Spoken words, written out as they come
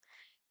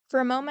For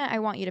a moment, I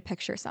want you to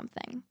picture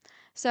something.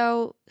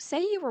 So,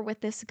 say you were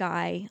with this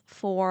guy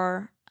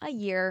for a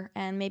year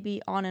and maybe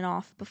on and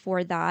off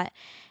before that.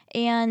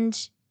 And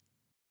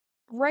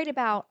right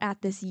about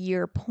at this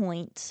year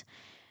point,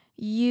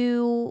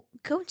 you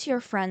go to your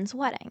friend's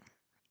wedding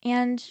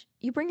and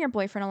you bring your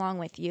boyfriend along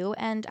with you.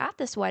 And at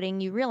this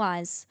wedding, you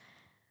realize,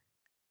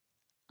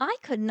 I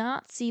could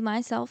not see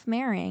myself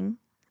marrying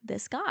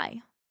this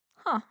guy.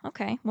 Huh,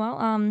 okay.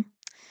 Well,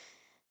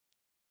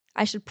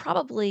 I should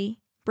probably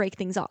break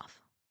things off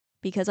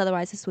because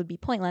otherwise this would be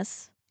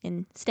pointless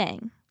in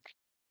staying.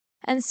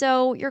 And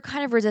so you're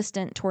kind of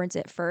resistant towards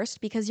it first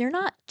because you're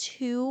not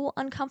too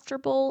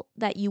uncomfortable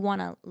that you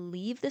want to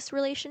leave this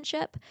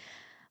relationship,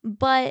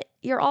 but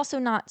you're also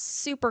not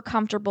super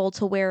comfortable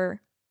to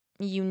where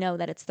you know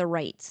that it's the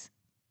right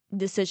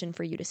decision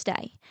for you to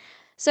stay.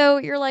 So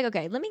you're like,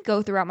 okay, let me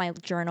go throughout my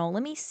journal.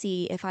 Let me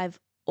see if I've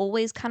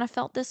always kind of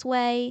felt this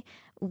way,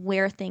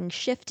 where things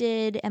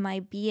shifted. Am I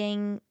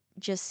being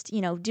just,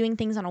 doing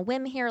things on a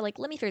whim here? Like,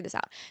 let me figure this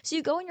out. So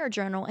you go in your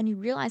journal and you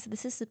realize that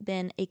this has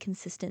been a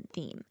consistent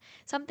theme.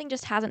 Something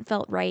just hasn't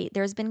felt right.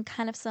 There's been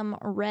kind of some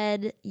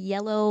red,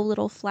 yellow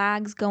little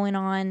flags going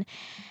on.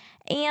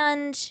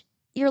 And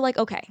you're like,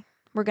 okay,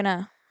 we're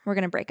gonna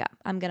break up.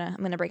 I'm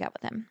gonna break up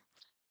with him.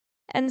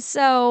 And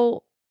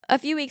so a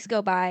few weeks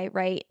go by,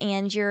 right?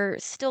 And you're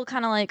still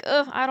kind of like,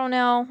 oh, I don't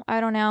know.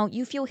 I don't know.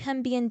 You feel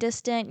him being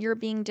distant, you're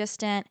being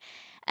distant.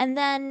 And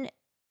then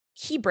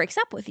he breaks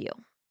up with you.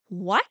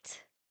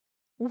 What?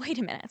 Wait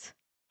a minute.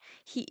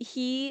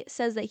 He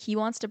says that he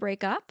wants to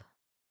break up,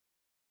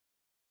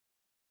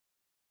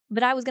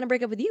 but I was going to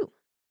break up with you,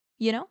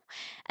 you know?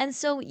 And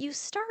so you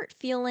start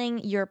feeling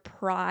your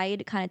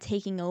pride kind of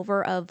taking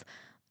over of,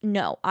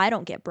 no, I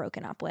don't get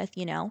broken up with.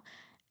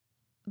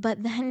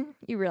 But then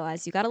you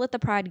realize you got to let the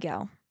pride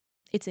go.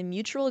 It's a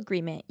mutual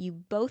agreement. You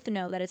both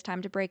know that it's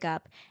time to break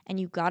up and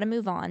you got to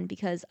move on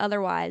because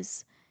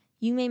otherwise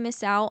you may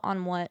miss out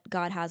on what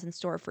God has in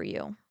store for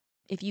you.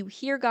 If you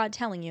hear God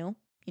telling you,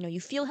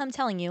 you feel Him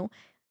telling you,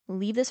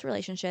 leave this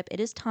relationship. It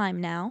is time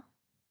now.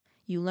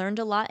 You learned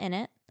a lot in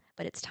it,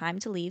 but it's time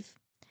to leave.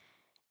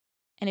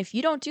 And if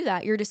you don't do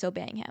that, you're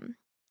disobeying Him.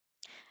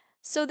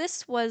 So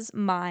this was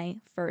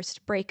my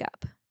first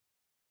breakup.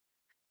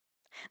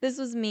 This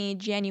was me,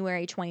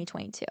 January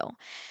 2022.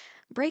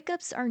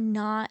 Breakups are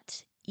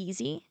not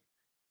easy.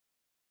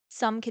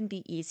 Some can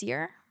be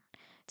easier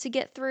to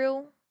get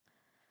through.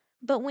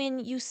 But when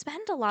you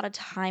spend a lot of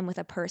time with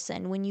a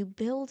person, when you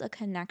build a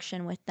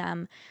connection with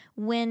them,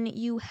 when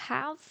you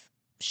have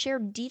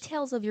shared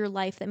details of your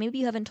life that maybe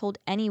you haven't told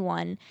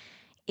anyone,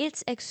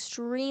 it's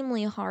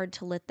extremely hard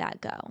to let that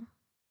go.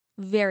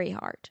 Very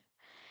hard.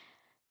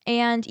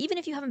 And even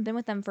if you haven't been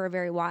with them for a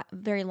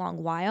very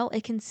long while,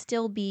 it can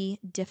still be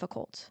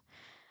difficult.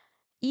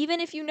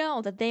 Even if you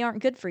know that they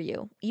aren't good for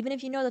you, even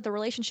if you know that the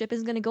relationship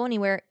isn't going to go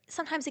anywhere,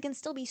 sometimes it can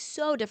still be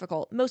so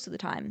difficult, most of the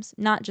times,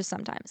 not just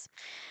sometimes.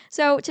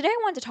 So, today I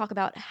wanted to talk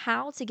about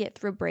how to get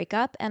through a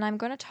breakup, and I'm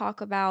going to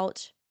talk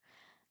about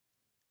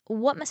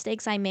what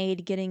mistakes I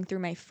made getting through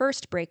my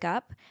first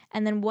breakup,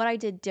 and then what I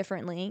did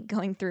differently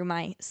going through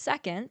my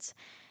second.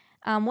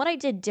 What I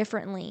did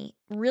differently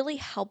really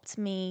helped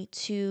me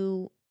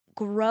to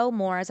grow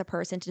more as a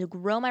person, to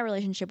grow my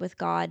relationship with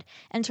God,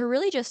 and to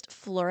really just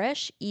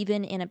flourish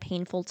even in a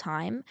painful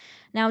time.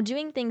 Now,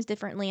 doing things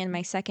differently in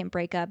my second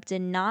breakup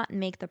did not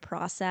make the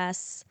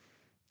process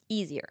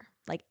easier.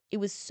 Like, it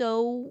was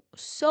so,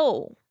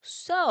 so,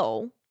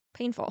 so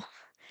painful,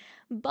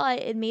 but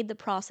it made the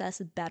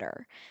process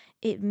better.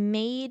 It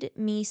made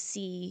me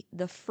see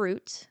the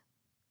fruit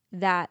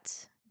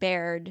that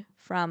bared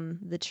from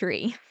the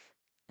tree.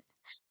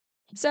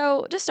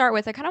 So, to start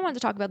with, I kind of wanted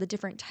to talk about the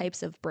different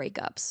types of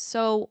breakups.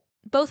 So,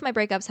 both my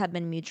breakups have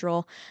been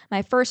mutual.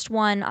 My first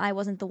one, I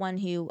wasn't the one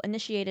who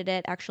initiated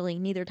it. Actually,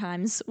 neither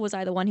times was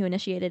I the one who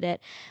initiated it.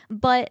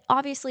 But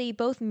obviously,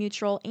 both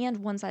mutual and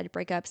one sided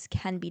breakups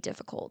can be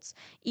difficult.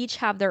 Each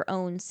have their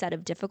own set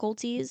of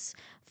difficulties.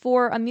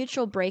 For a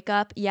mutual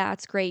breakup, yeah,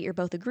 it's great. You're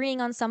both agreeing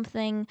on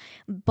something,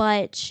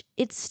 but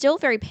it's still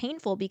very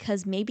painful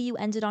because maybe you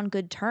ended on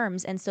good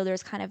terms. And so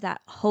there's kind of that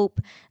hope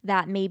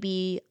that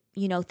maybe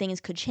things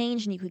could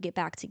change and you could get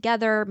back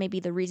together. Maybe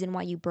the reason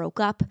why you broke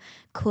up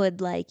could,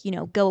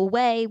 go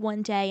away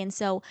one day. And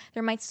so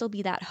there might still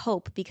be that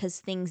hope because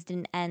things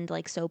didn't end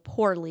like so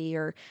poorly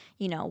or,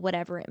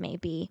 whatever it may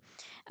be.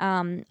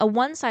 A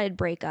one sided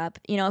breakup,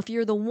 if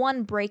you're the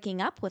one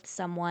breaking up with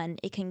someone,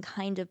 it can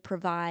kind of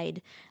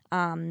provide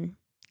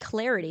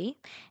clarity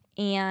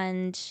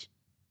and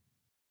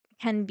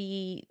can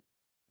be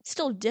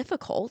still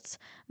difficult,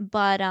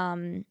 but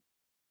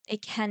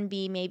it can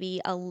be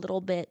maybe a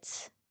little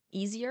bit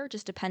easier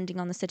just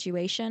depending on the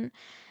situation.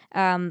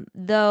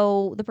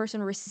 Though the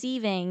person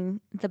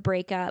receiving the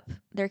breakup,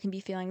 there can be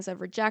feelings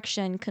of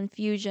rejection,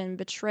 confusion,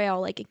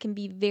 betrayal. Like, it can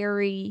be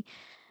very,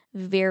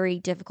 very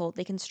difficult.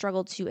 They can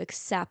struggle to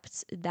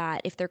accept that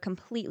if they're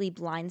completely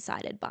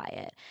blindsided by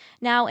it.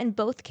 Now, in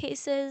both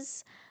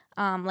cases,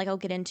 like I'll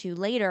get into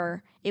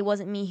later, it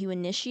wasn't me who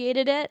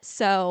initiated it,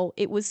 so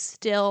it was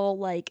still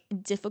like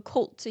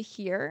difficult to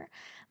hear.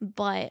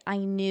 but I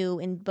knew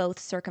in both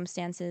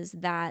circumstances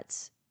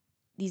that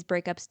these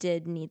breakups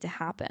did need to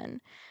happen.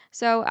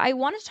 So I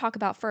want to talk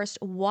about first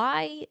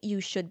why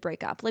you should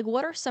break up. Like,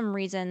 what are some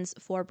reasons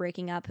for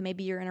breaking up?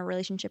 Maybe you're in a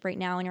relationship right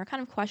now and you're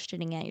kind of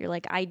questioning it. You're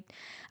like, I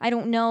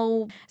don't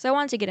know. So I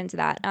wanted to get into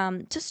that.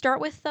 To start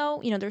with,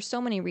 though, there's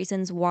so many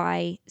reasons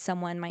why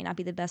someone might not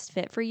be the best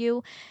fit for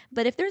you.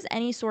 But if there's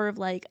any sort of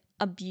like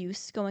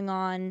abuse going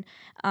on,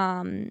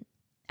 um,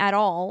 at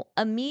all,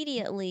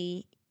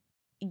 immediately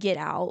get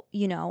out,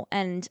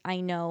 and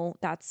I know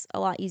that's a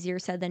lot easier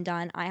said than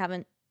done. I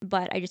haven't,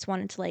 but I just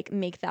wanted to like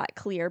make that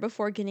clear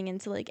before getting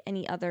into like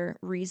any other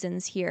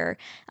reasons here.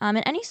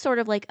 And any sort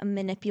of like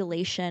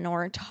manipulation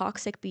or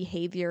toxic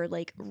behavior,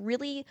 like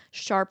really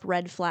sharp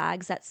red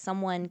flags that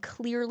someone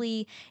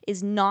clearly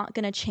is not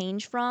going to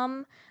change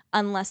from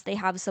unless they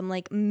have some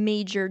like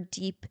major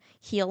deep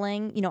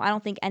healing. I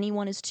don't think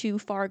anyone is too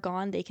far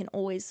gone. They can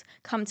always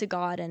come to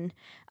God and,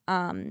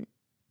 um,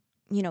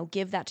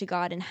 give that to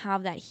God and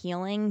have that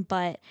healing,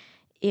 but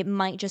it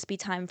might just be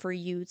time for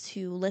you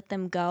to let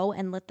them go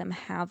and let them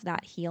have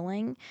that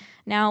healing.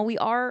 Now, we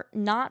are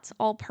not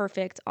all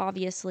perfect,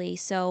 obviously.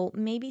 So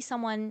maybe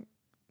someone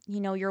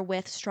you're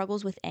with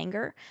struggles with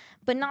anger,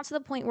 but not to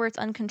the point where it's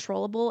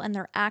uncontrollable and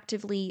they're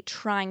actively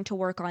trying to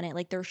work on it.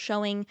 Like they're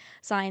showing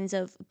signs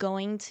of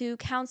going to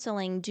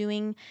counseling,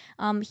 doing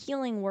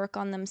healing work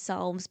on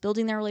themselves,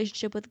 building their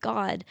relationship with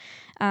God.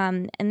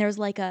 And there's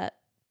like a,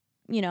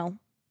 you know,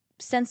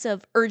 sense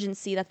of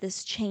urgency that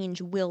this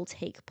change will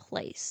take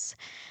place.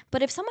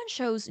 But if someone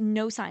shows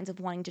no signs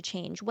of wanting to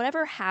change,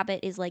 whatever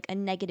habit is like a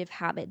negative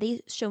habit, they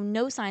show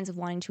no signs of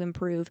wanting to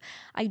improve,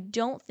 I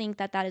don't think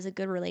that that is a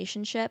good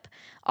relationship.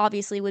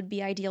 Obviously, it would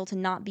be ideal to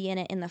not be in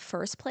it in the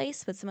first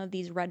place, but some of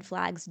these red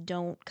flags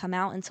don't come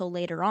out until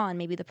later on.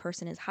 Maybe the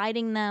person is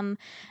hiding them,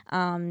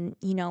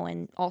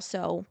 and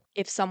also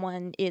if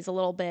someone is a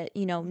little bit,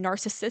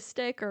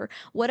 narcissistic or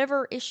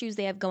whatever issues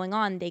they have going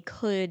on, they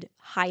could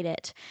hide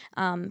it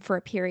for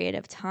a period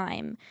of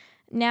time.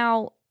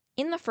 Now,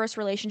 in the first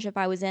relationship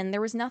I was in,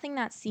 there was nothing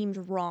that seemed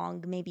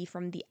wrong, maybe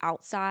from the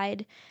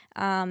outside.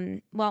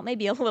 Well,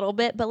 maybe a little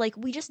bit, but like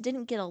we just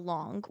didn't get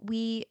along.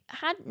 We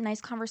had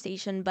nice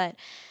conversation, but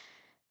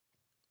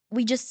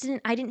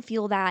I didn't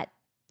feel that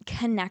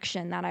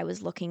connection that I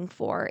was looking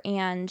for.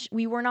 And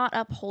we were not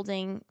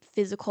upholding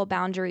physical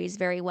boundaries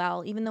very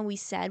well. Even though we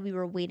said we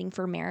were waiting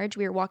for marriage,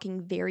 we were walking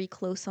very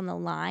close on the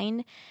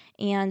line.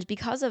 And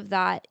because of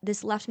that,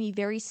 this left me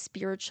very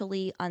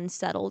spiritually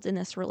unsettled in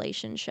this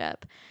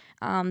relationship.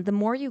 The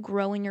more you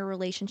grow in your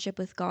relationship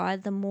with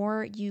God, the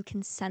more you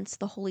can sense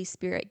the Holy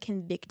Spirit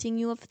convicting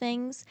you of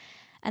things.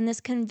 And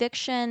this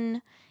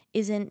conviction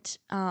isn't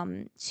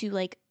to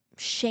like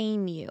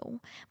shame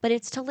you, but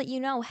it's to let you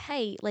know,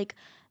 hey, like,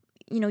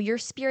 your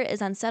spirit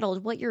is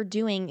unsettled. What you're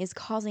doing is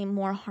causing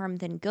more harm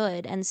than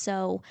good. And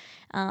so,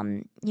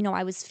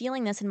 I was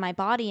feeling this in my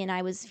body and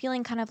I was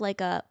feeling kind of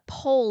like a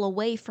pull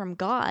away from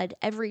God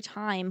every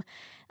time,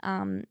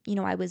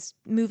 I was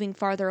moving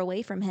farther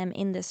away from Him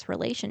in this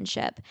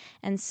relationship.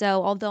 And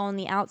so, although on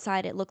the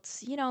outside it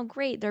looked,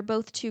 great, they're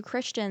both two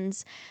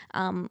Christians,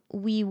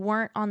 we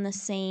weren't on the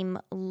same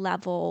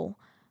level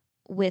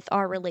with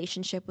our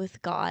relationship with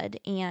God,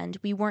 and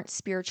we weren't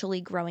spiritually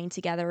growing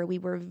together. We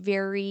were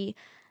very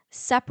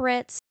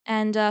separate.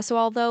 And so,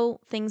 although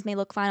things may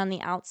look fine on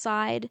the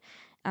outside,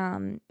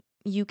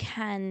 you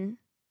can,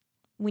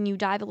 when you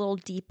dive a little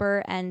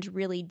deeper and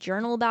really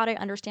journal about it,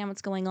 understand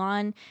what's going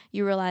on,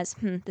 you realize,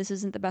 this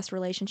isn't the best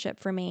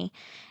relationship for me.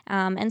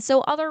 And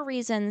so, other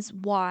reasons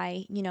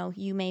why,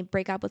 you may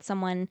break up with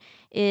someone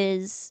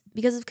is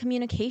because of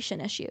communication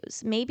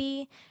issues.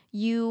 Maybe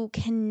you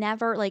can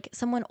never, like,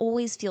 someone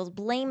always feels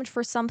blamed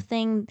for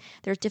something.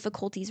 There's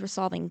difficulties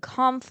resolving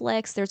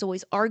conflicts. There's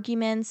always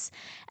arguments.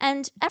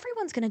 And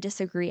everyone's going to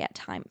disagree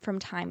from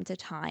time to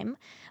time.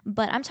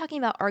 But I'm talking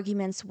about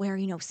arguments where,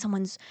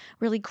 someone's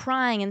really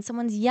crying and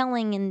someone's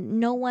yelling and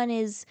no one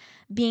is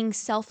being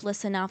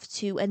selfless enough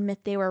to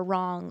admit they were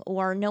wrong,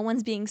 or no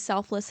one's being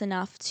selfless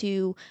enough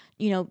to,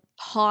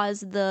 pause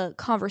the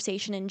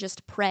conversation and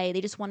just pray.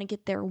 They just want to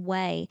get their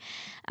way.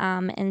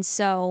 And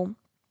so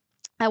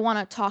I want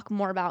to talk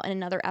more about in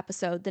another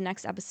episode, the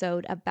next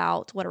episode,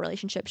 about what a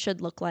relationship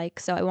should look like.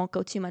 So I won't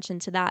go too much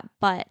into that.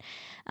 But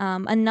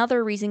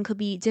another reason could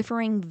be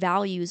differing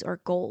values or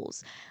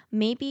goals.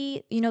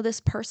 Maybe, this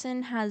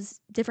person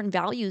has different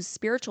values,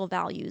 spiritual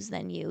values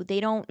than you. They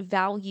don't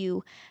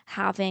value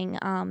having,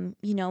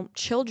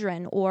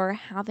 children or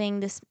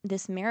having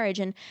this marriage.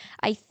 And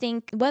I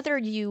think whether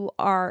you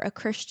are a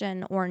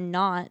Christian or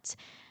not,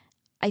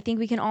 I think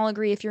we can all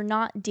agree if you're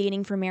not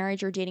dating for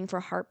marriage or dating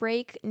for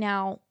heartbreak.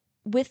 Now,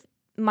 with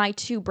my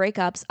two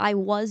breakups, I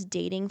was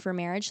dating for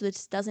marriage. So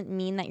this doesn't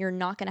mean that you're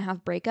not going to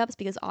have breakups,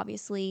 because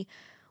obviously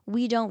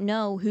we don't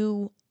know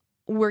who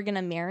we're going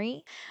to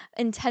marry.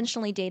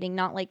 Intentionally dating,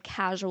 not like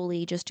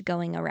casually just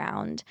going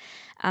around.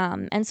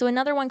 And so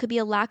another one could be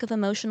a lack of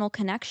emotional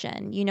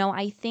connection.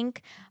 I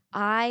think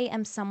I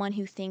am someone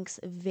who thinks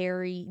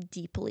very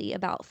deeply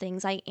about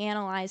things. I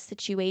analyze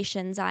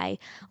situations. I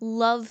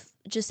love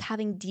just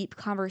having deep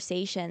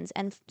conversations.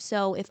 And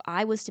so if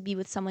I was to be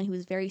with someone who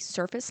is very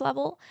surface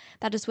level,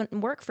 that just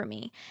wouldn't work for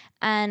me.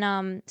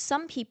 And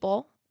some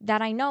people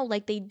that I know,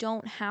 like, they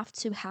don't have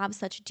to have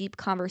such deep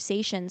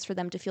conversations for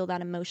them to feel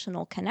that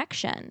emotional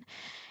connection.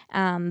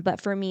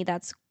 But for me,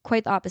 that's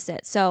quite the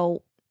opposite.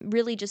 So,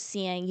 really just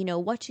seeing,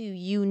 what do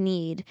you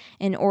need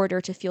in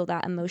order to feel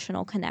that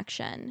emotional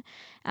connection?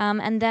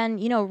 And then,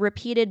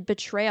 repeated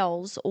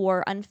betrayals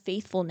or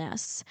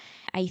unfaithfulness,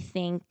 I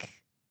think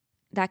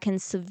that can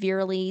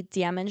severely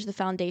damage the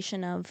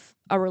foundation of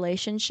a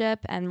relationship,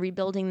 and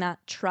rebuilding that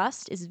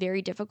trust is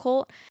very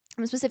difficult.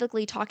 I'm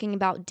specifically talking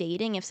about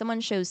dating. If someone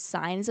shows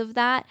signs of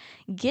that,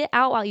 get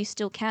out while you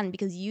still can,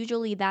 because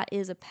usually that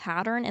is a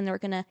pattern and they're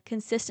going to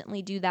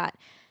consistently do that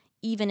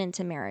even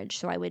into marriage.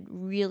 So I would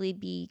really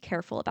be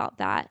careful about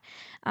that.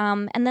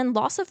 And then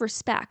loss of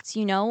respect.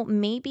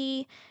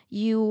 Maybe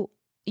you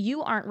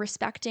aren't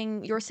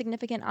respecting your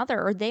significant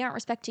other, or they aren't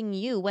respecting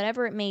you,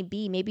 whatever it may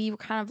be. Maybe you're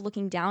kind of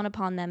looking down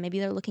upon them. Maybe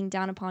they're looking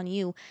down upon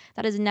you.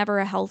 That is never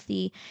a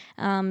healthy,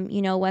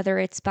 whether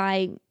it's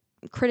by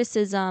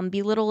criticism,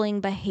 belittling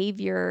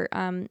behavior,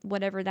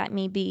 whatever that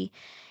may be.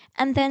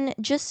 And then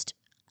just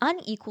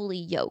unequally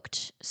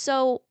yoked.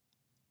 So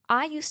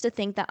I used to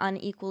think that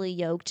unequally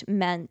yoked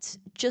meant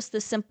just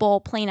the simple,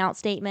 plain out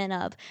statement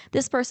of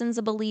this person's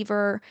a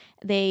believer,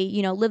 they,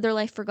 live their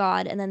life for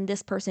God, and then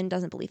this person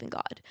doesn't believe in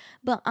God.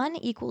 But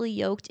unequally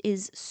yoked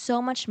is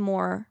so much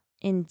more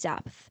in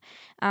depth.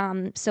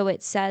 So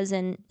it says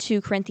in 2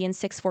 Corinthians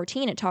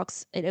 6:14,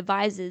 it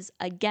advises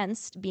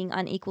against being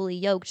unequally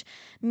yoked,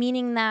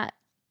 meaning that,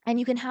 and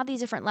you can have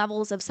these different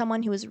levels of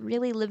someone who is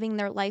really living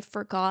their life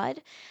for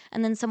God,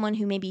 and then someone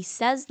who maybe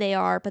says they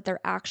are, but their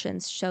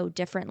actions show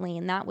differently.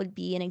 And that would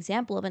be an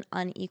example of an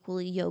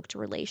unequally yoked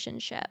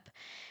relationship.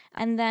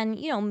 And then,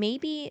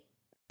 maybe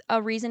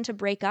a reason to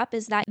break up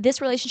is that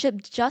this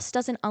relationship just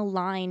doesn't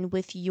align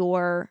with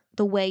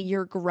the way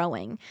you're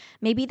growing.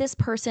 Maybe this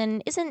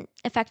person isn't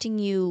affecting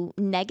you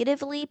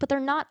negatively, but they're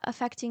not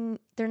affecting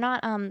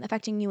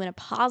you in a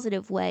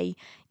positive way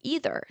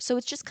either. So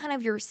it's just kind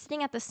of, you're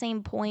sitting at the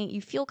same point.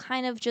 You feel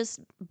kind of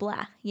just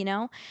blah,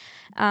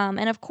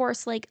 and of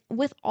course, like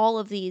with all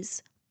of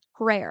these,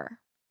 prayer.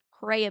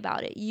 Pray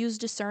about it. Use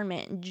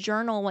discernment.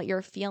 Journal what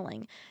you're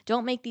feeling.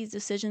 Don't make these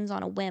decisions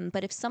on a whim.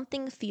 But if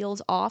something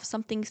feels off,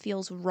 something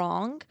feels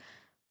wrong,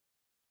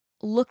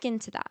 look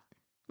into that.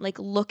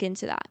 Look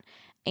into that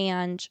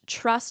and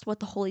trust what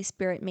the Holy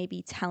Spirit may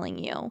be telling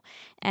you.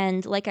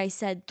 And like I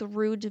said,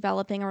 through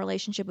developing a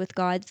relationship with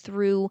God,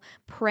 through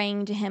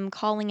praying to Him,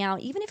 calling out,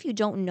 even if you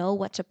don't know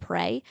what to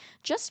pray,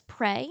 just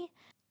pray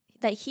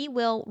that He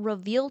will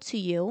reveal to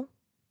you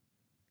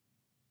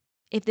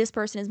if this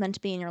person is meant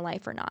to be in your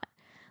life or not.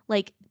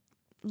 Like,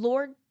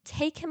 Lord,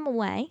 take him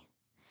away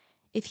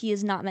if he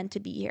is not meant to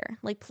be here.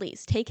 Like,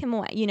 please take him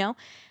away,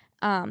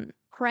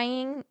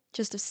 Praying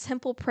just a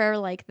simple prayer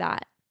like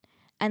that,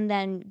 and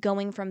then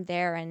going from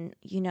there, and,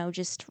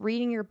 just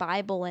reading your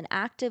Bible and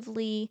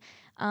actively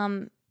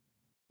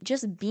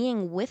just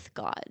being with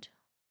God,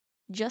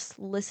 just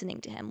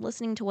listening to Him,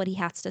 listening to what He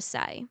has to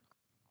say.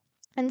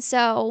 And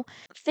so,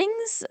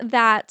 things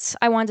that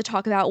I wanted to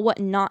talk about, what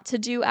not to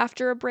do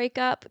after a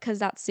breakup, because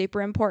that's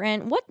super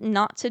important. What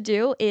not to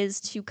do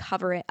is to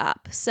cover it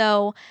up.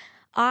 So,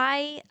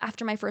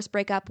 after my first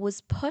breakup,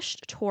 was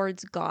pushed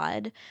towards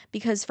God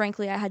because,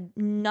 frankly, I had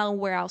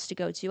nowhere else to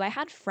go to. I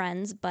had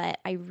friends, but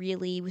I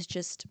really was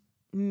just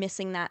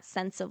missing that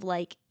sense of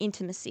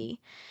intimacy.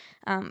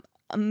 Um,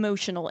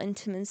 Emotional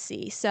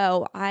intimacy.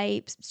 So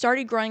I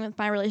started growing with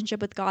my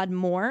relationship with God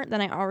more than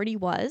I already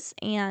was.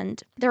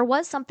 And there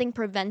was something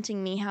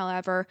preventing me,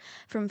 however,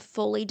 from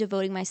fully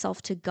devoting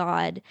myself to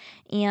God.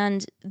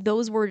 And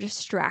those were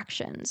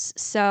distractions.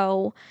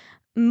 So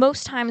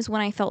most times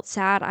when I felt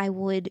sad, I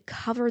would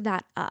cover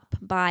that up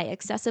by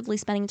excessively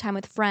spending time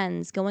with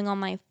friends, going on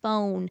my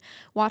phone,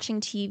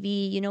 watching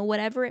TV,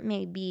 whatever it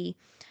may be.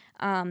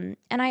 And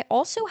I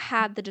also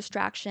had the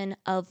distraction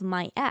of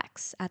my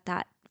ex at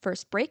that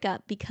first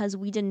breakup because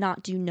we did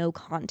not do no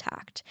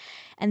contact.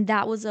 And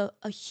that was a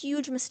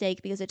huge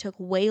mistake because it took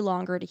way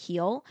longer to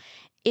heal.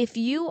 If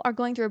you are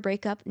going through a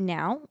breakup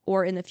now,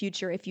 or in the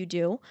future, if you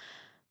do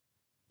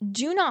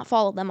not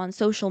follow them on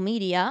social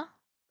media.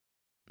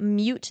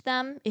 Mute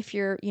them if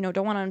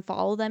don't want to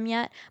unfollow them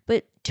yet,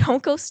 but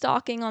don't go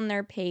stalking on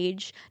their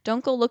page.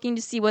 Don't go looking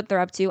to see what they're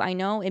up to. I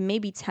know it may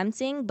be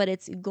tempting, but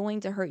it's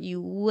going to hurt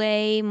you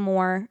way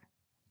more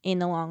in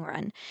the long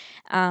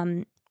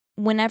run.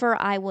 Whenever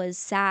I was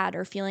sad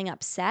or feeling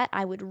upset,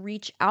 I would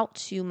reach out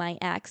to my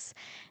ex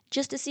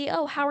just to see,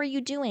 oh, how are you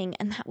doing?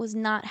 And that was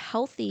not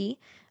healthy.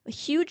 A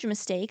huge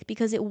mistake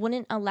because it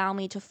wouldn't allow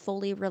me to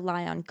fully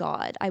rely on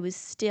God. I was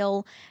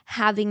still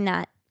having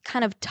that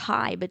kind of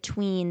tie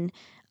between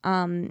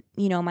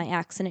my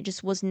ex, and it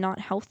just was not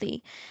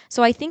healthy.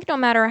 So I think no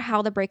matter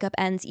how the breakup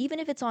ends, even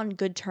if it's on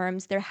good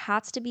terms, there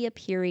has to be a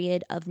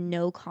period of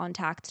no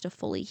contact to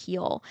fully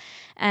heal.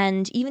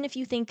 And even if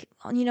you think,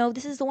 oh,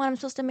 this is the one I'm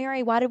supposed to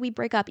marry, why did we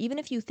break up? Even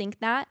if you think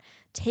that,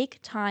 take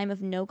time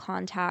of no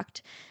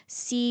contact.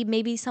 See,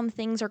 maybe some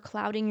things are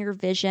clouding your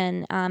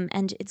vision,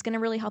 and it's going to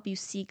really help you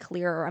see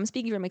clearer. I'm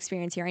speaking from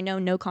experience here. I know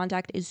no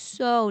contact is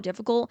so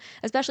difficult,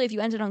 especially if you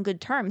ended on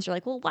good terms. You're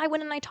like, well, why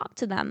wouldn't I talk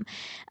to them?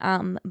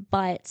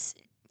 But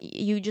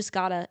you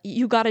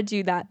gotta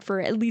do that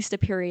for at least a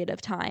period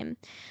of time.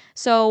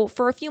 So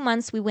for a few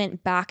months we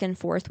went back and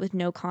forth with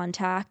no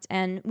contact,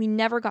 and we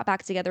never got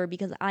back together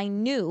because I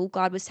knew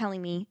God was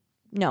telling me,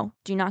 no,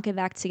 do not get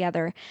back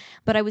together.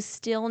 But I was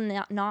still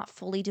not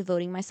fully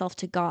devoting myself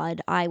to God.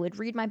 I would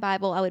read my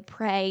Bible, I would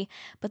pray,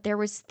 but there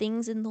was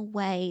things in the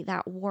way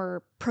that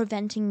were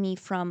preventing me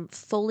from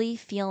fully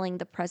feeling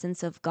the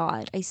presence of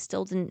God. I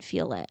still didn't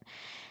feel it.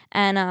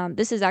 And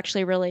this is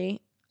actually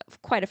really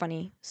quite a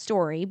funny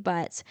story,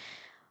 but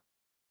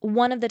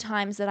one of the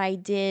times that I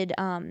did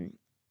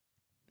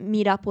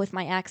meet up with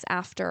my ex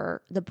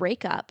after the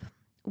breakup,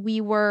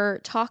 we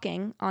were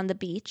talking on the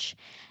beach,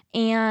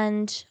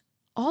 and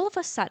all of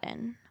a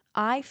sudden,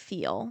 I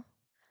feel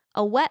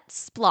a wet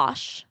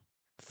splosh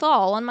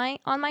fall on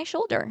my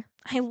shoulder.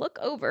 I look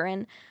over,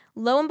 and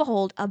lo and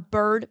behold, a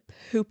bird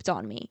pooped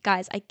on me.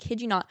 Guys, I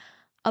kid you not,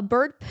 a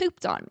bird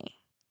pooped on me.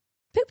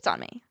 Pooped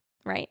on me,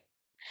 right?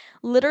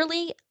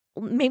 Literally,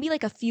 maybe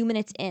like a few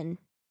minutes in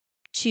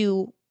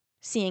to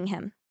seeing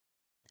him,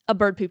 a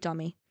bird pooped on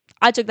me.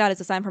 I took that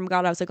as a sign from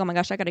God. I was like, oh my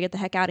gosh, I got to get the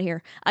heck out of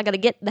here. I got to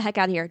get the heck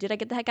out of here. Did I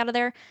get the heck out of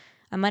there?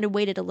 I might have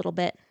waited a little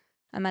bit.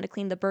 I might have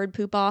cleaned the bird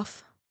poop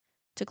off.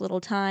 Took a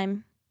little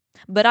time,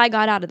 but I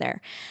got out of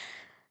there.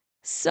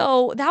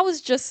 So that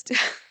was just,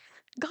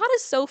 God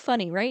is so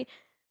funny, right?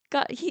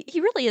 God, he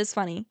really is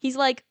funny. He's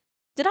like,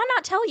 did I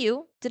not tell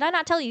you? Did I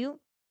not tell you?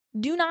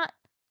 Do not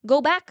go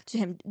back to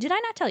him. Did I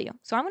not tell you?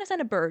 So I'm going to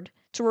send a bird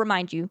to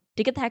remind you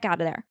to get the heck out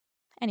of there.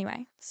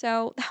 Anyway,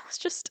 so that was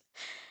just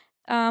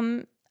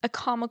a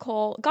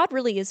comical. God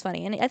really is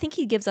funny, and I think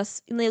he gives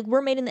us, like,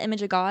 we're made in the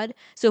image of God.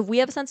 So if we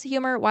have a sense of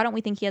humor, why don't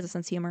we think he has a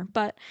sense of humor?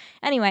 But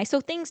anyway,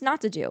 so things not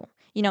to do.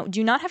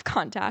 Do not have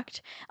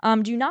contact.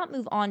 Do not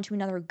move on to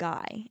another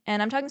guy.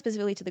 And I'm talking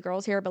specifically to the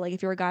girls here, but like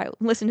if you're a guy,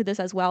 listen to this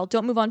as well.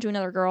 Don't move on to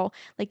another girl.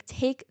 Like,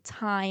 take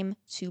time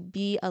to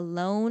be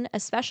alone,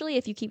 especially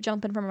if you keep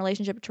jumping from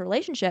relationship to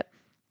relationship.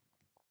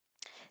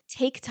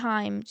 Take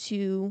time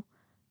to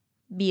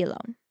be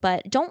alone,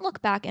 but don't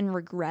look back and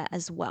regret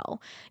as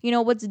well.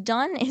 What's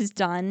done is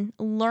done.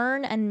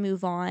 Learn and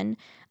move on.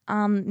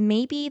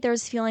 Maybe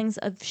there's feelings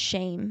of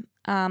shame,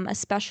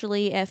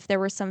 especially if there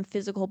were some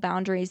physical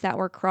boundaries that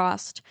were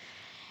crossed.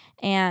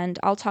 And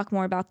I'll talk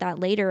more about that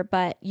later,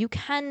 but you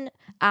can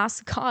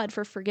ask God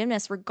for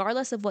forgiveness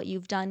regardless of what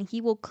you've done.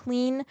 He will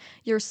clean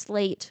your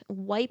slate,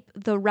 wipe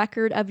the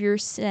record of your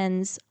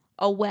sins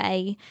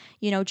away.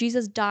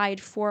 Jesus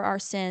died for our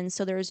sins,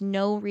 so there is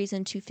no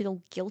reason to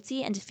feel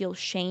guilty and to feel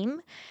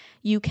shame.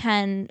 You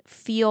can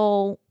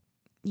feel,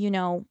 you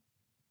know,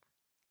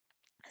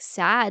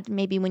 sad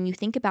maybe when you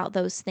think about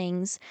those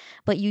things,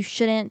 but you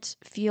shouldn't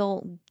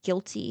feel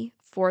guilty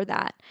for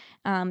that.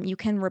 You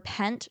can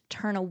repent,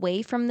 turn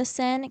away from the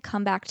sin,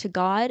 come back to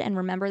God, and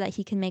remember that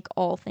He can make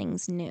all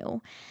things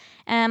new.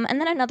 And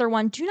then another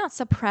one, do not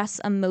suppress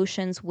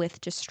emotions with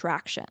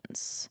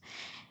distractions.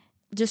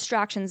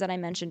 Distractions that I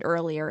mentioned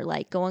earlier,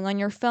 like going on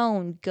your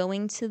phone,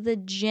 going to the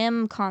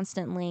gym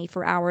constantly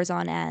for hours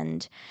on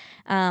end.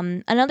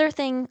 Another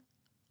thing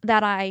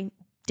that I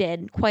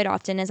did quite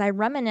often is I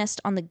reminisced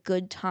on the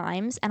good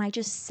times, and I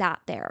just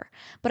sat there.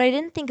 But I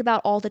didn't think about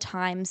all the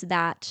times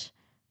that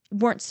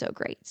weren't so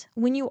great.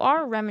 When you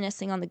are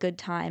reminiscing on the good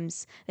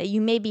times that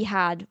you maybe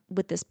had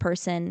with this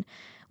person,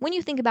 when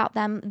you think about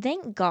them,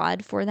 thank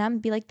God for them.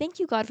 Be like, thank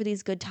you, God, for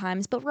these good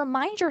times. But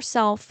remind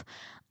yourself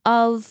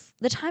of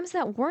the times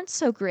that weren't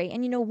so great,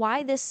 and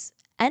why this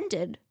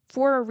ended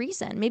for a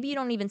reason. Maybe you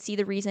don't even see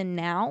the reason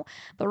now,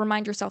 but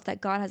remind yourself that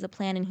God has a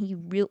plan, and He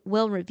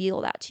will reveal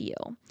that to you.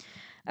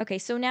 Okay,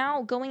 so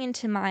now going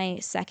into my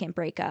second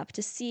breakup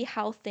to see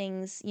how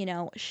things,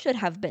 should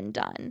have been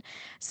done.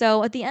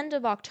 So at the end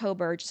of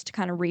October, just to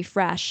kind of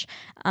refresh,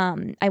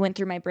 I went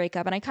through my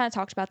breakup, and I kind of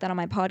talked about that on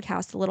my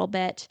podcast a little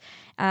bit.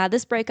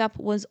 This breakup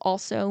was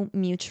also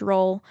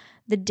mutual.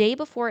 The day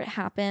before it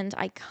happened,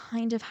 I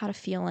kind of had a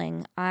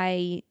feeling.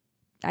 I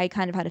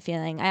kind of had a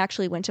feeling. I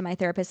actually went to my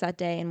therapist that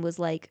day and was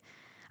like,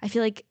 I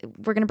feel like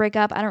we're going to break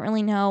up. I don't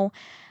really know.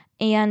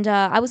 And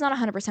I was not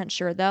 100%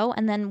 sure though.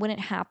 And then when it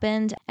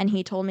happened and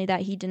he told me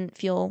that he didn't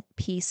feel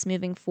peace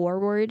moving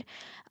forward,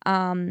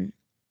 um,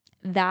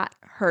 that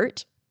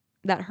hurt.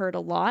 That hurt a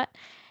lot.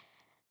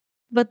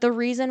 But the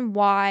reason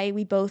why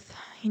we both,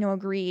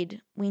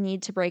 agreed we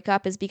need to break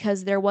up is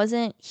because there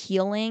wasn't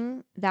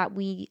healing that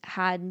we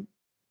had.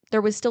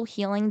 There was still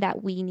healing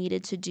that we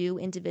needed to do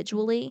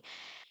individually.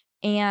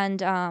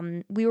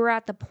 And we were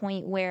at the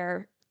point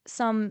where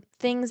some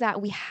things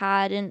that we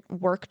hadn't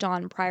worked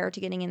on prior to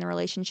getting in the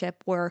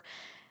relationship were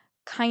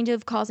kind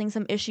of causing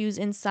some issues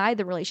inside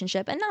the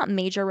relationship, and not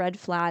major red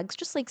flags,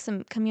 just like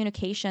some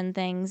communication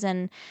things.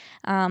 And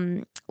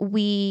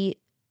we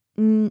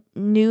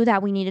knew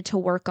that we needed to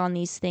work on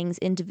these things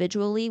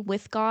individually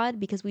with God,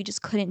 because we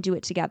just couldn't do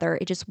it together.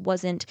 It just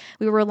wasn't,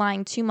 we were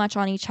relying too much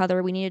on each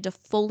other. We needed to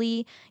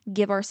fully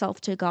give ourselves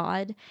to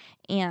God,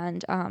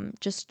 and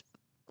just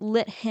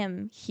let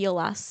Him heal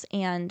us.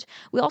 And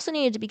we also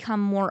needed to become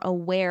more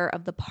aware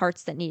of the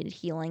parts that needed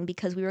healing,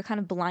 because we were kind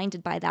of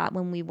blinded by that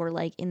when we were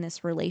like in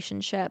this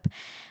relationship.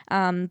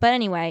 But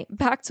anyway,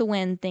 back to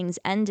when things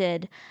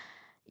ended.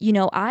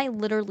 I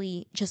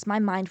literally just, my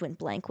mind went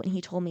blank when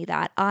he told me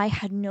that. I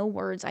had no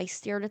words. I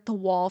stared at the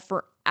wall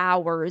for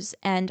hours,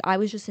 and I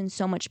was just in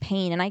so much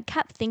pain. And I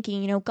kept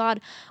thinking, God,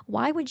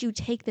 why would you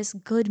take this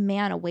good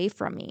man away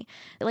from me?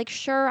 Like,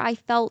 sure, I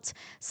felt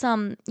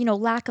some,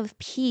 lack of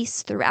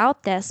peace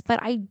throughout this, but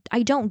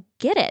I don't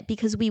get it,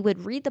 because we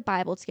would read the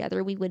Bible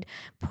together. We would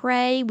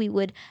pray. We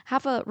would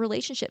have a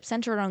relationship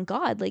centered on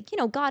God. Like,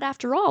 God,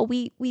 after all,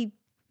 we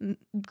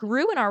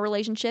grew in our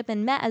relationship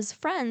and met as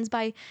friends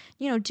by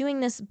doing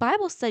this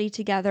Bible study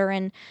together.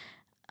 And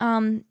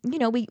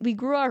we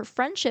grew our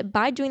friendship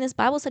by doing this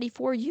Bible study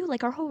for you.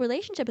 Like, our whole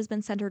relationship has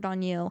been centered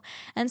on you.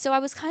 And so I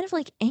was kind of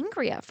like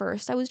angry at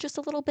first. I was just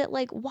a little bit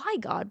like, why,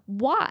 God,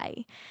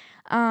 why?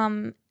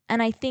 And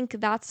I think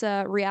that's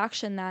a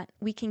reaction that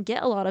we can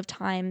get a lot of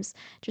times,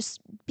 just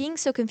being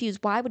so confused.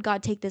 Why would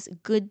God take this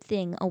good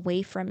thing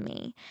away from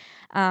me?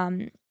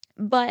 Um,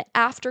 but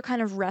after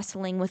kind of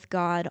wrestling with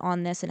God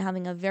on this and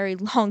having a very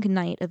long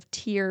night of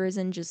tears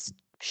and just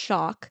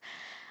shock,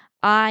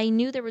 I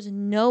knew there was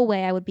no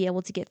way I would be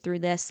able to get through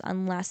this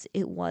unless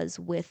it was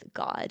with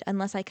God,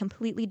 unless I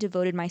completely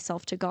devoted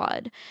myself to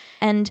God.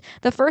 And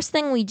the first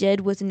thing we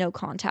did was no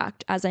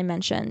contact, as I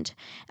mentioned.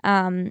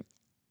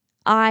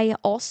 I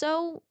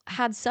also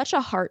had such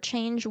a heart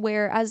change,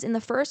 whereas in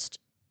the first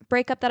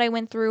breakup that I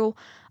went through,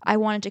 I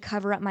wanted to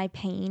cover up my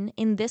pain.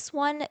 In this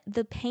one,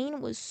 the pain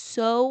was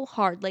so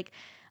hard. Like,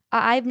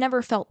 I've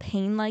never felt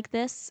pain like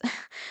this.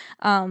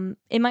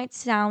 It might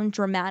sound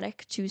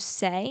dramatic to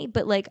say,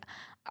 but like,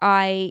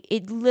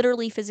 it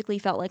literally physically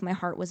felt like my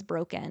heart was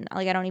broken.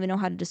 Like, I don't even know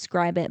how to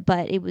describe it,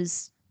 but it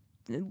was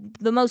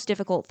the most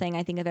difficult thing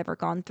I think I've ever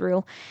gone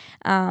through.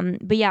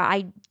 But yeah,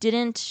 I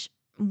didn't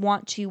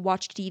want to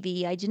watch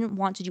TV. I didn't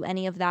want to do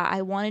any of that.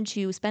 I wanted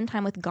to spend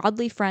time with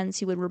godly friends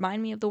who would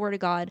remind me of the Word of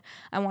God.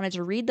 I wanted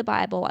to read the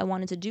Bible. I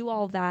wanted to do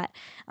all of that.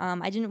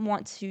 I didn't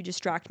want to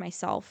distract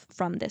myself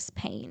from this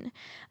pain.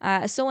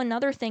 So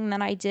another thing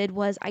that I did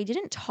was I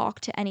didn't talk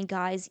to any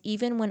guys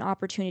even when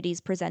opportunities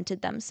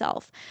presented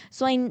themselves.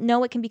 So I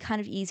know it can be kind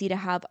of easy to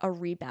have a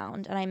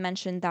rebound, and I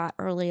mentioned that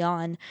early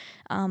on.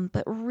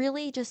 But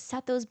really just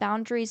set those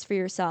boundaries for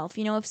yourself.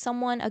 If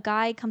a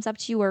guy comes up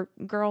to you, or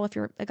girl, if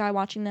you're a guy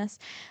watching this,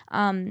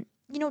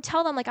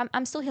 tell them like,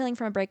 I'm still healing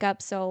from a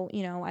breakup. So,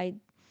 I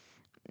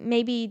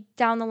maybe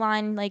down the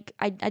line, like,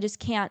 I just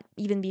can't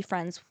even be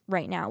friends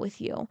right now with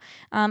you.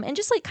 And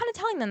just like kind of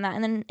telling them that,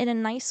 and then in a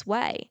nice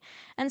way.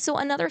 And so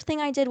another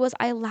thing I did was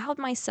I allowed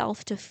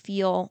myself to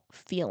feel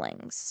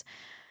feelings.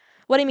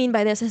 What I mean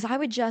by this is I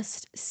would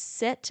just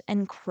sit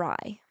and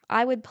cry.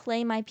 I would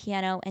play my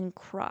piano and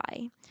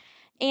cry.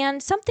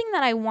 And something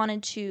that I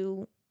wanted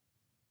to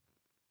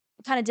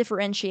kind of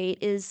differentiate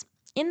is,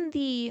 in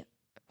the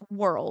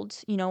world,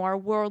 our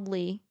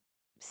worldly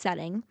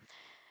setting,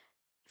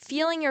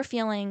 feeling your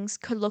feelings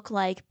could look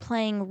like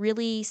playing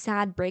really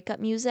sad breakup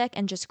music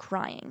and just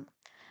crying.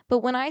 But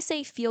when I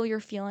say feel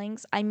your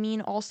feelings, I mean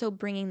also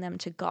bringing them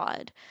to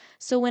God.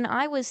 So when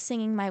I was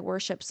singing my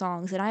worship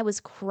songs and I was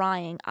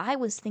crying, I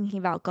was thinking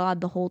about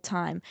God the whole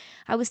time.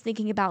 I was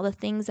thinking about the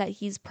things that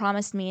He's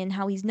promised me and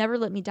how He's never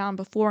let me down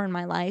before in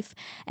my life,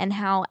 and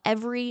how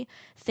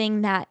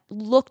everything that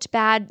looked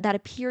bad, that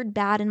appeared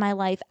bad in my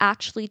life,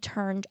 actually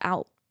turned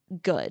out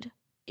good.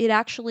 It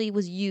actually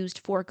was used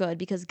for good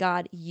because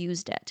God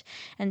used it.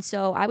 And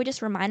so I would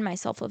just remind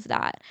myself of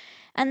that.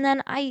 And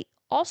then I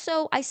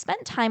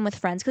spent time with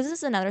friends, because this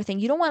is another thing.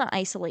 You don't want to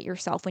isolate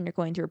yourself when you're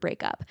going through a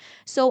breakup.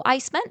 So I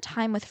spent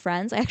time with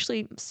friends. I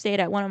actually stayed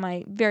at one of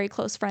my very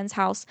close friends'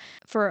 house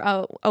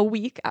for a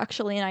week,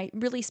 actually, and I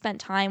really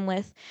spent time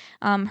with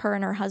her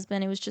and her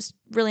husband. It was just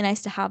really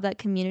nice to have that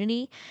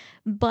community.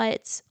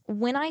 But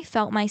when I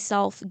felt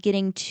myself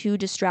getting too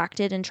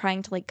distracted and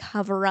trying to like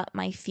cover up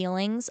my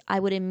feelings, I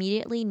would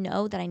immediately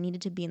know that I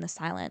needed to be in the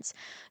silence.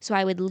 So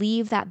I would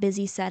leave that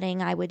busy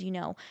setting. I would,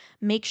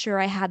 make sure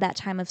I had that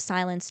time of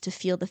silence to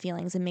feel the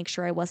feelings and make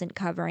sure I wasn't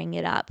covering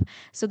it up.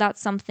 So that's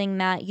something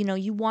that,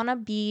 you want to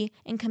be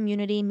in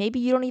community. Maybe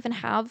you don't even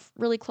have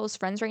really close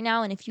friends right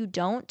now. And if you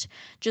don't,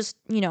 just,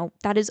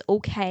 that is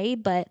okay.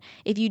 But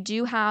if you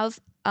do have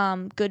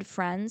good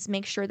friends,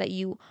 make sure that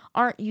you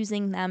aren't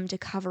using them to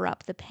cover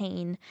up the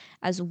pain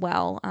as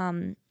well.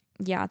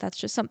 Yeah, that's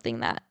just something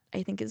that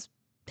I think is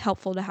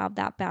helpful, to have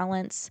that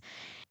balance.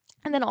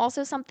 And then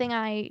also something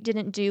I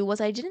didn't do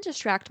was I didn't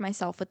distract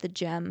myself with the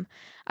gym.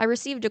 I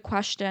received a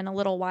question a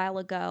little while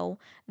ago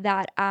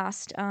that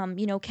asked,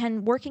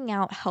 can working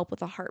out help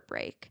with a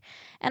heartbreak?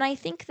 And I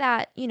think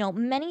that,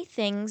 many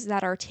things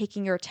that are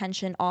taking your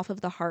attention off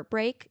of the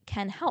heartbreak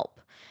can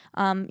help.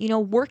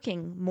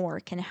 Working more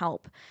can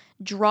help.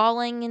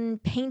 Drawing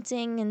and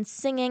painting and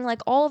singing,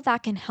 like all of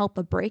that can help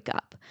a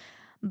breakup.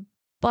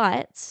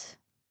 But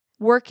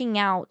working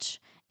out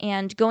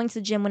and going to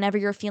the gym whenever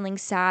you're feeling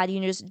sad,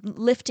 just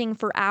lifting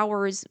for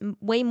hours,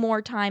 way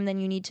more time than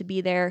you need to be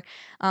there,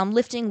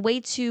 lifting way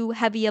too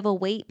heavy of a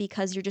weight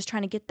because you're just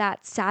trying to get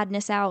that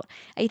sadness out.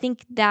 I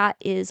think that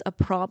is a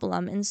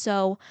problem. And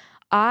so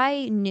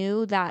I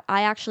knew that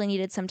I actually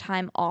needed some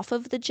time off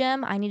of the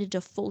gym. I needed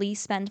to fully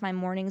spend my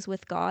mornings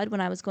with God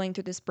when I was going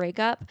through this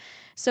breakup.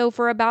 So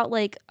for about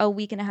like a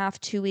week and a half,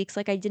 2 weeks,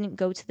 like I didn't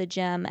go to the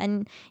gym.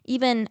 And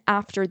even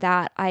after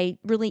that, I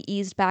really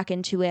eased back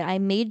into it. I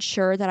made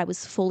sure that I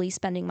was fully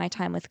spending my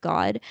time with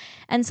God.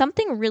 And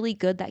something really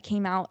good that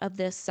came out of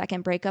this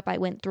second breakup I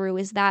went through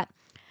is that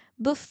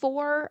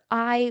before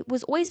I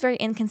was always very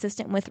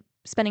inconsistent with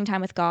spending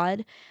time with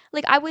God.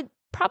 Like I would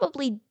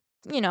probably,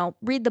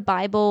 read the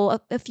Bible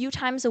a few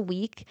times a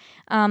week,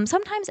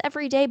 sometimes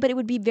every day, but it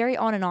would be very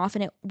on and off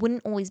and it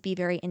wouldn't always be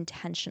very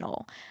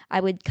intentional. I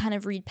would kind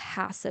of read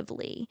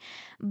passively.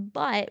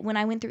 But when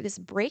I went through this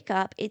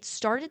breakup, it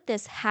started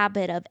this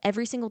habit of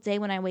every single day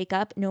when I wake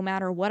up, no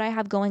matter what I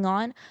have going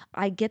on,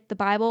 I get the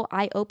Bible,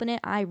 I open it,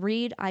 I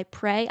read, I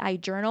pray, I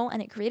journal,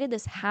 and it created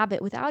this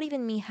habit without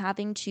even me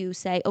having to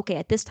say, okay,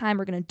 at this time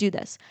we're going to do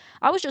this.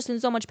 I was just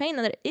in so much pain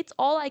that it's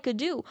all I could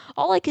do.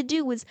 All I could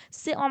do was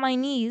sit on my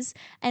knees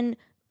and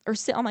or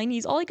sit on my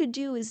knees. All I could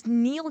do is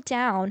kneel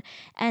down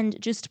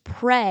and just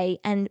pray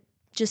and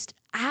just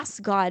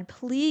ask God,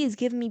 please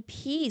give me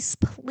peace.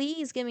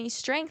 Please give me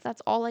strength.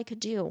 That's all I could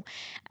do.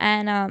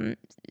 And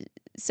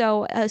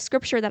so a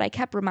scripture that I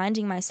kept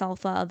reminding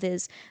myself of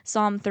is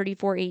Psalm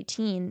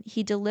 34:18.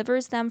 He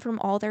delivers them from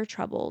all their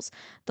troubles.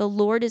 The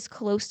Lord is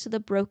close to the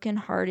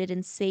brokenhearted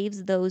and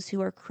saves those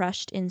who are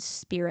crushed in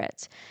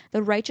spirit.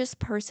 The righteous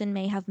person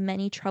may have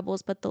many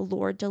troubles, but the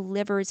Lord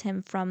delivers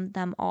him from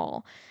them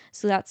all.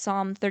 So that's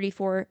Psalm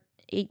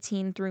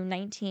 34:18 through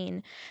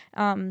 19.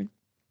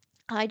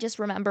 I just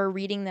remember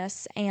reading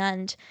this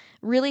and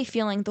really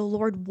feeling the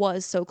Lord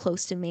was so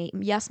close to me.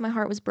 Yes, my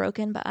heart was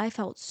broken, but I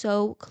felt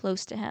so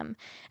close to Him.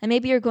 And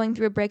maybe you're going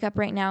through a breakup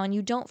right now and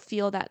you don't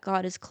feel that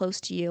God is close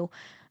to you.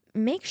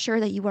 Make sure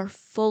that you are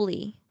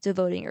fully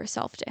devoting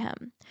yourself to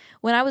Him.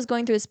 When I was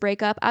going through this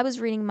breakup, I was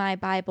reading my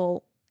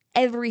Bible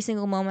every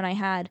single moment I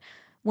had.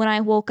 When I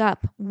woke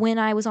up, when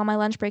I was on my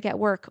lunch break at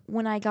work,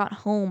 when I got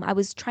home, I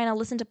was trying to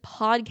listen to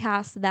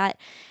podcasts that,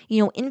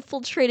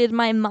 infiltrated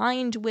my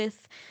mind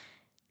with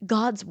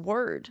God's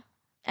word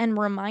and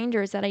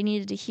reminders that I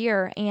needed to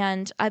hear.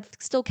 And I've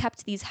still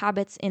kept these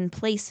habits in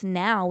place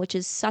now, which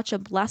is such a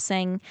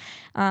blessing.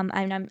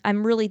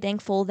 I'm really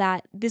thankful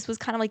that this was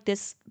kind of like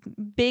this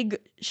big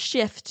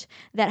shift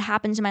that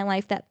happened in my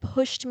life that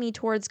pushed me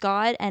towards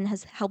God and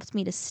has helped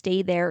me to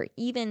stay there,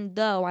 even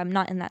though I'm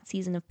not in that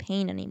season of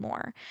pain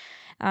anymore.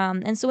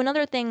 And so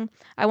another thing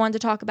I wanted to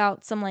talk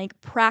about, some like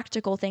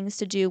practical things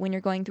to do when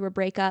you're going through a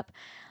breakup.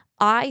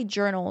 I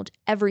journaled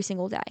every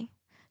single day.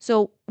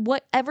 So,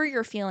 whatever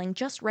you're feeling,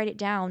 just write it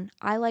down.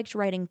 I liked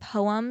writing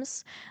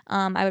poems.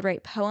 I would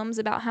write poems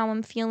about how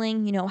I'm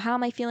feeling. How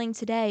am I feeling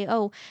today?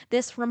 Oh,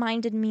 this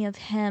reminded me of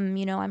him.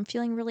 I'm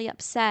feeling really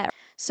upset.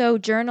 So,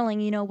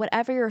 journaling,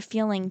 whatever you're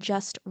feeling,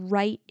 just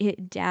write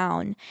it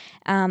down.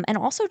 And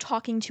also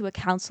talking to a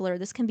counselor.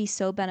 This can be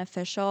so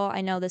beneficial. I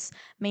know this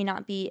may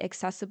not be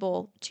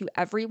accessible to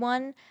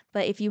everyone,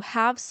 but if you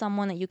have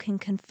someone that you can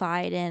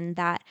confide in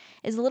that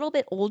is a little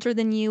bit older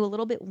than you, a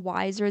little bit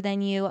wiser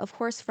than you. Of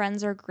course,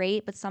 friends are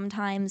great, but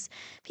sometimes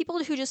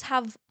people who just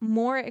have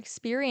more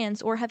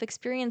experience or have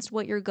experienced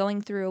what you're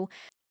going through.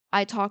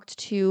 I talked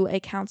to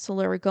a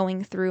counselor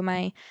going through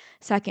my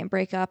second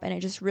breakup, and it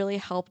just really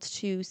helped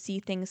to see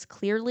things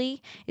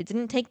clearly. It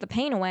didn't take the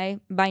pain away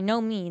by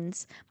no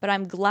means, but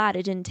I'm glad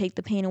it didn't take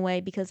the pain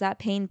away because that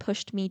pain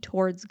pushed me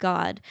towards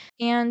God.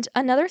 And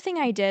another thing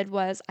I did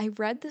was I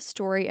read the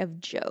story of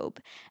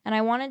Job, and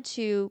I wanted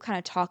to kind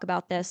of talk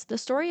about this. The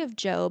story of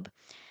Job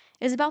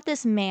is about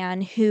this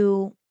man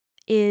who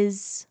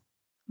is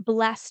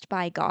blessed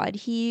by God.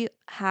 He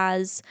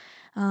has,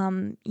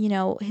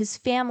 his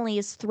family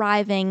is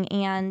thriving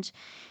and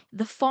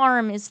the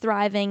farm is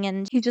thriving,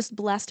 and he's just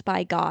blessed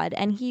by God.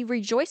 And he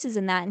rejoices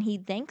in that and he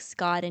thanks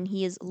God and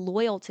he is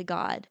loyal to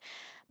God.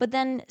 But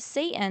then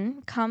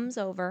Satan comes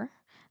over,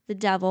 the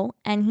devil,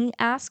 and he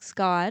asks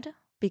God,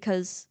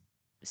 because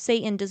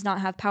Satan does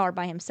not have power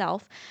by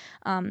himself,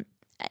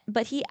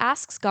 but he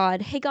asks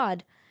God, hey,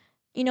 God,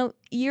 your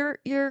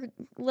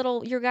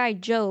guy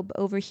Job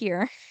over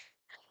here,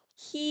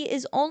 he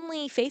is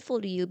only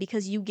faithful to you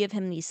because you give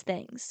him these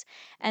things.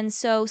 And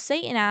so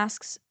Satan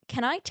asks,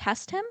 can I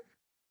test him?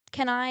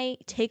 Can I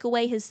take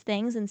away his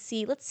things and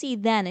let's see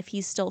then if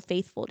he's still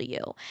faithful to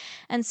you?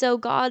 And so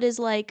God is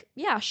like,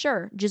 yeah,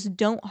 sure. Just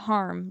don't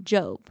harm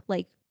Job.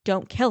 Like,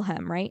 don't kill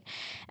him, right?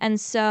 And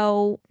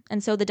so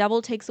the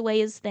devil takes away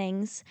his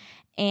things,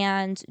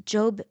 and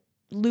Job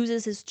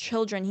loses his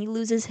children, he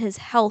loses his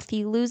health,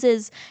 he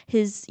loses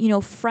his,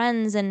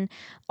 friends, and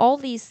all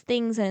these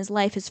things in his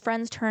life. His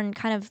friends turn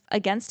kind of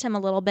against him a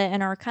little bit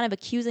and are kind of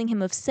accusing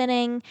him of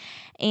sinning.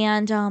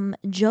 And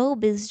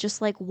Job is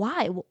just like,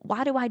 why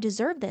do I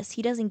deserve this?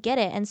 He doesn't get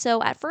it. And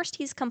so at first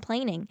he's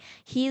complaining.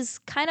 He's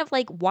kind of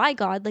like, why,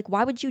 God? Like,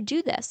 why would you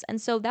do this?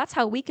 And so that's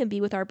how we can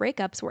be with our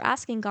breakups. We're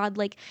asking God,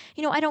 like,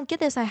 I don't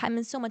get this. I'm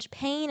in so much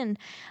pain and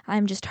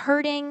I'm just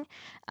hurting.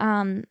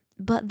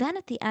 But then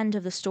at the end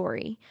of the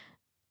story,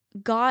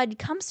 God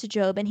comes to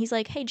Job and he's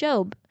like, hey,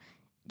 Job,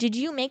 did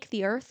you make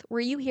the earth? Were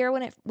you here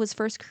when it was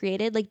first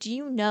created? Like, do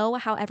you know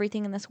how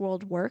everything in this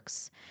world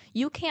works?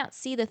 You can't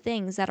see the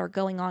things that are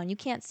going on. You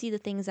can't see the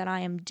things that I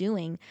am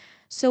doing.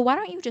 So why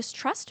don't you just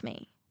trust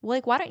me?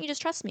 Like, why don't you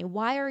just trust me?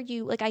 Why are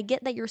you, like, I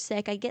get that you're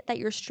sick. I get that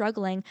you're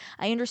struggling.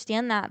 I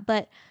understand that,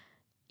 but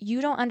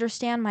you don't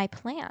understand my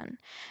plan.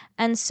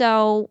 And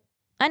so,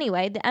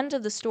 anyway, the end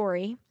of the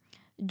story,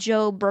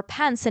 Job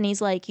repents and he's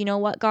like, you know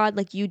what, God,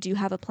 like, you do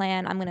have a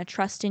plan. I'm going to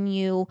trust in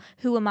you.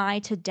 Who am I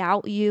to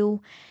doubt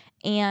you?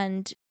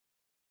 And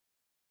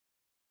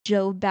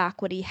Job back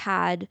what he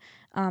had,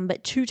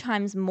 but two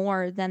times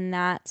more than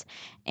that.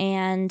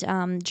 And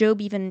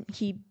Job even,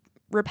 he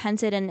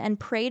repented and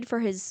prayed for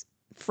his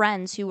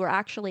friends who were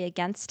actually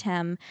against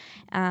him.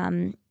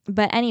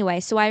 But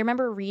anyway, so I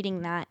remember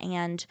reading that,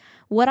 and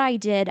what I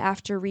did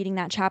after reading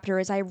that chapter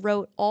is I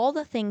wrote all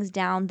the things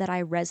down that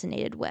I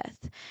resonated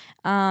with.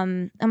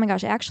 Oh my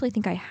gosh, I actually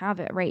think I have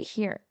it right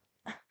here.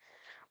 Let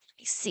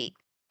me see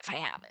if I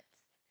have it.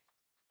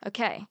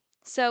 Okay.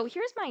 So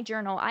here's my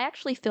journal. I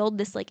actually filled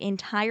this like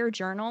entire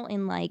journal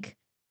in like,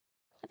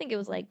 I think it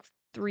was like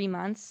 3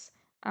 months.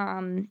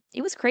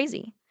 It was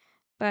crazy,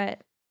 but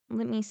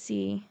let me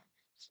see.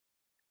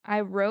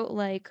 I wrote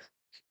like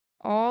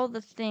all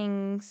the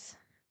things,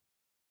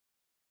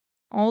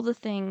 all the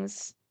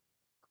things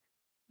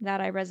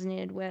that I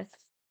resonated with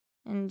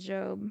in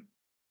Job.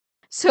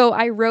 So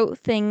I wrote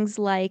things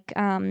like,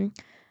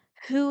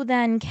 who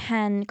then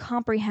can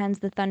comprehend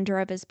the thunder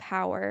of his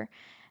power?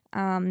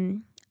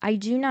 Um, I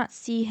do not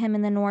see him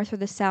in the north or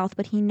the south,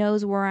 but he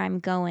knows where I'm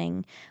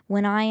going.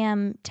 When I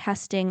am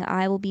testing,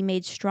 I will be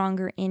made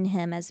stronger in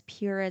him, as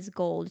pure as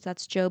gold.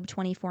 That's Job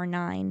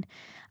 24:9.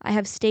 I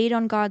have stayed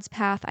on God's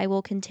path. I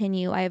will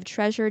continue. I have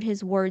treasured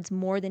his words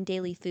more than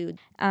daily food.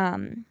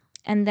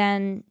 And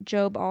then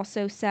Job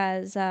also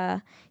says,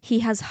 he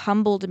has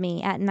humbled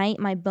me. At night,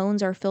 my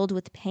bones are filled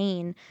with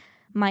pain.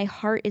 My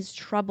heart is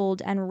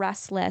troubled and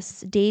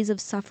restless. Days of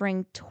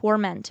suffering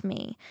torment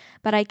me.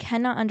 But I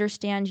cannot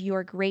understand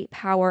your great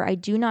power. I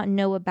do not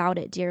know about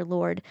it, dear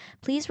Lord.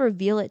 Please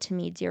reveal it to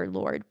me, dear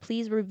Lord.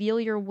 Please reveal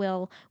your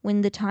will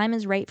when the time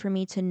is right for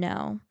me to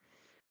know.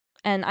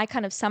 And I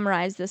kind of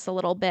summarized this a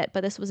little bit,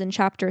 but this was in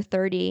chapter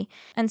 30.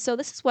 And so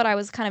this is what I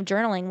was kind of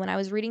journaling when I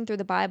was reading through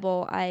the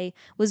Bible. I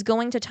was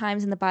going to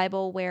times in the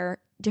Bible where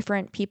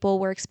different people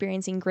were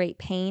experiencing great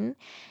pain,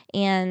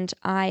 and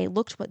I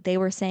looked what they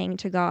were saying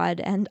to God,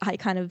 and I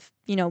kind of,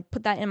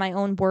 put that in my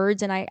own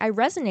words, and I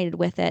resonated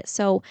with it.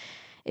 So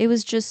it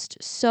was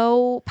just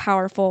so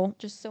powerful,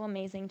 just so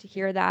amazing to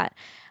hear that.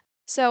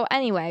 So,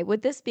 anyway,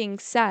 with this being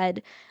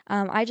said,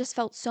 I just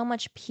felt so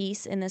much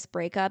peace in this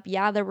breakup.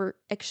 Yeah, there were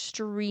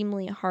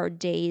extremely hard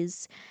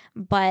days,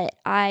 but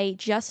I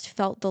just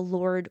felt the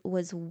Lord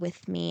was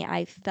with me.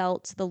 I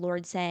felt the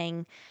Lord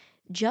saying,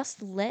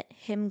 just let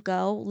him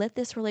go, let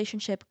this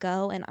relationship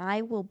go, and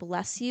I will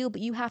bless you.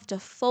 But you have to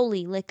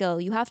fully let go.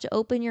 You have to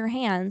open your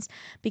hands,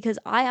 because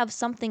I have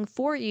something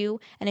for you.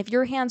 And if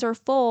your hands are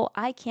full,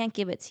 I can't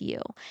give it to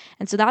you.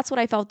 And so that's what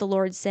I felt the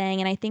Lord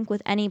saying. And I think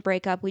with any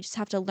breakup, we just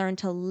have to learn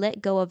to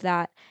let go of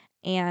that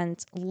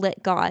and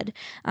let God.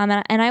 And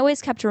I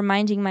always kept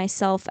reminding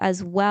myself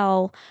as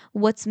well,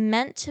 what's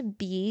meant to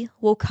be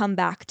will come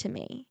back to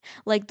me.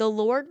 Like, the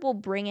Lord will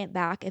bring it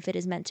back if it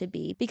is meant to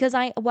be. Because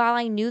while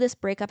I knew this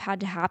breakup had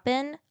to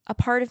happen, a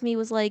part of me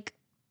was like,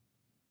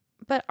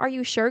 but are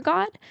you sure,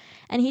 God?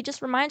 And he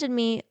just reminded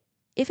me,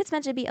 if it's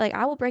meant to be, like,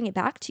 I will bring it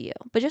back to you.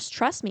 But just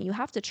trust me. You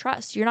have to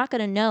trust. You're not going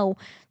to know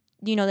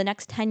the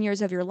next 10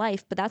 years of your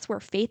life, but that's where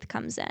faith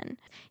comes in.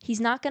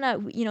 He's not gonna,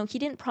 he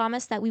didn't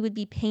promise that we would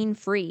be pain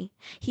free.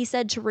 He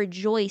said to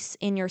rejoice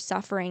in your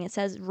suffering. It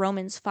says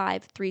Romans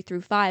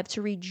 5:3-5,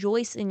 to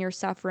rejoice in your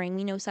suffering.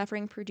 We know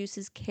suffering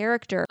produces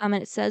character. And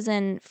it says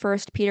in 1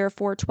 Peter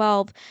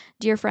 4:12,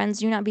 dear friends,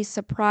 do not be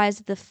surprised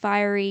at the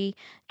fiery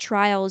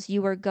trials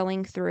you are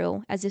going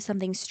through, as if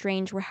something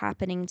strange were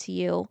happening to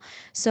you.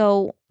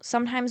 So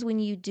sometimes when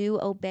you do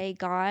obey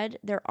God,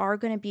 there are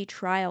going to be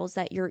trials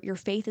that your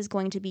faith is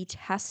going to be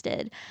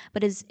tested.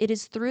 But it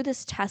is through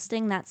this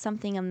testing that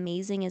something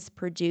amazing is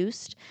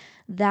produced,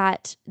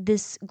 that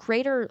this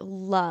greater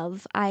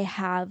love I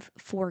have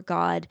for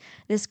God,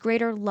 this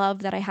greater love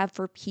that I have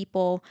for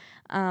people.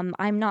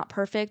 I'm not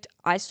perfect.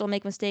 I still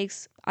make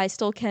mistakes. I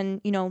still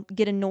can,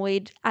 get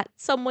annoyed at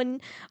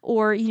someone,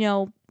 or,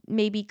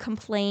 maybe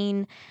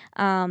complain,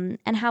 and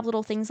have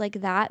little things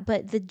like that.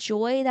 But the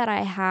joy that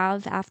I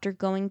have after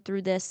going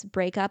through this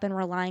breakup and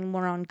relying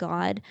more on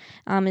God,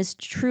 is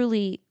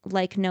truly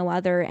like no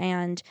other.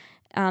 And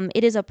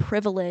it is a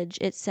privilege,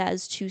 it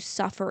says, to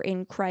suffer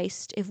in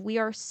Christ. If we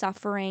are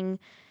suffering,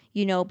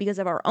 because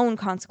of our own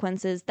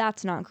consequences,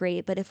 that's not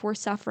great. But if we're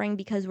suffering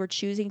because we're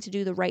choosing to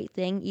do the right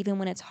thing, even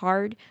when it's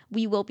hard,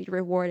 we will be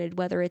rewarded,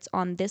 whether it's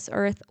on this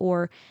earth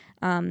or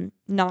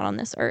not on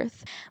this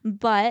earth.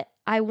 But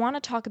I want to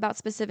talk about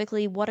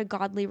specifically what a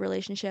godly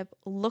relationship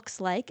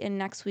looks like in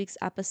next week's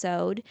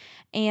episode,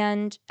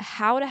 and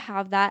how to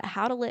have that,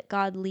 how to let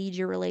God lead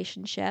your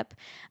relationship.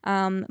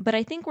 But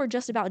I think we're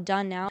just about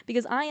done now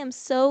because I am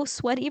so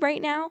sweaty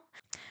right now.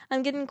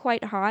 I'm getting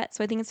quite hot,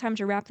 so I think it's time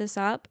to wrap this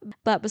up.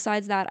 But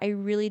besides that, I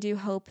really do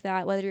hope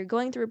that whether you're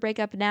going through a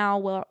breakup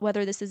now,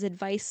 whether this is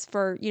advice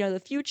for,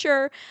 the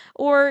future,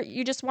 or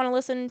you just want to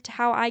listen to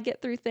how I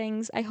get through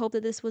things, I hope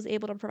that this was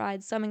able to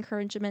provide some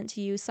encouragement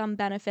to you, some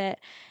benefit.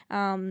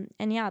 And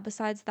yeah,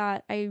 besides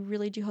that, I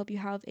really do hope you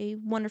have a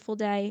wonderful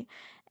day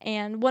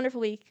and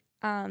wonderful week.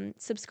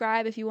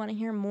 Subscribe if you want to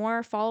hear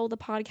more, follow the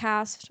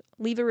podcast,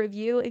 leave a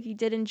review if you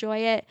did enjoy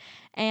it,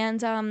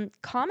 and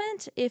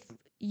comment if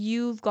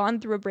you've gone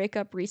through a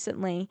breakup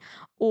recently,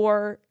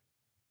 or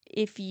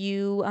if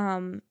you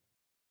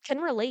can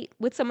relate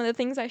with some of the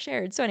things I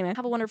shared. So, anyway,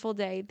 have a wonderful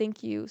day.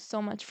 Thank you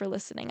so much for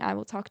listening. I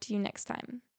will talk to you next time.